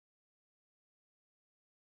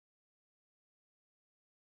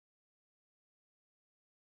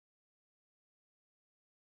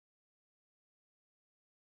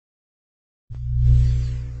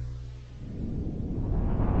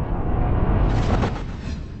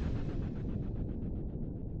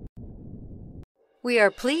We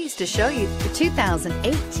are pleased to show you the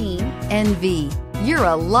 2018 NV. You're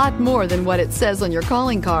a lot more than what it says on your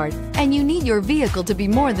calling card, and you need your vehicle to be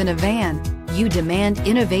more than a van. You demand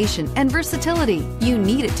innovation and versatility. You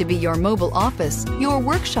need it to be your mobile office, your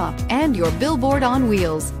workshop, and your billboard on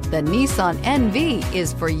wheels. The Nissan NV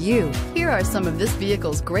is for you. Here are some of this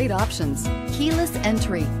vehicle's great options: keyless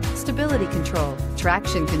entry, stability control,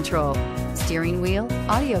 traction control, steering wheel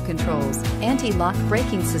audio controls, anti-lock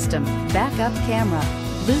braking system, backup camera,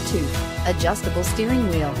 Bluetooth, adjustable steering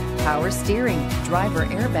wheel, power steering, driver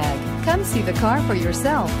airbag. Come see the car for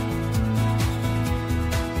yourself.